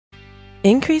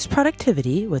Increase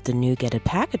productivity with the new Get It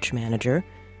Package Manager,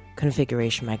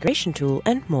 Configuration Migration Tool,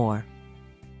 and more.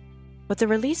 With the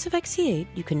release of XE8,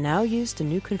 you can now use the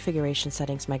new Configuration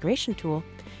Settings Migration Tool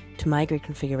to migrate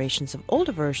configurations of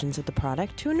older versions of the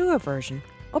product to a newer version,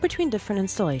 or between different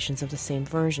installations of the same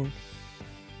version.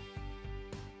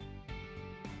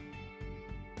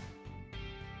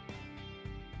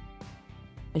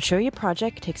 Ensure your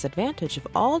project takes advantage of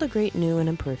all the great new and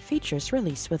improved features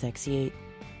released with XE8.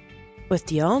 With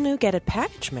the all-new Get It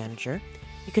Package Manager,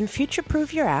 you can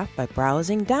future-proof your app by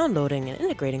browsing, downloading, and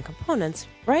integrating components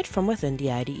right from within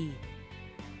the IDE.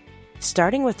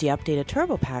 Starting with the updated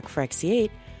Turbo Pack for XE8,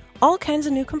 all kinds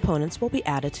of new components will be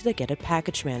added to the Get It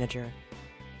Package Manager.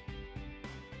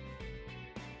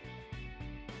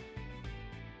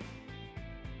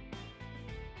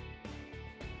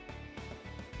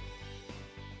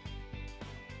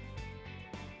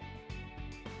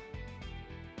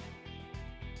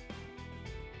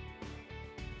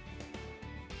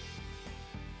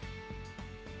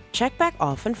 Check back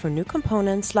often for new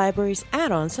components, libraries,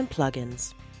 add-ons, and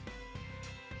plugins.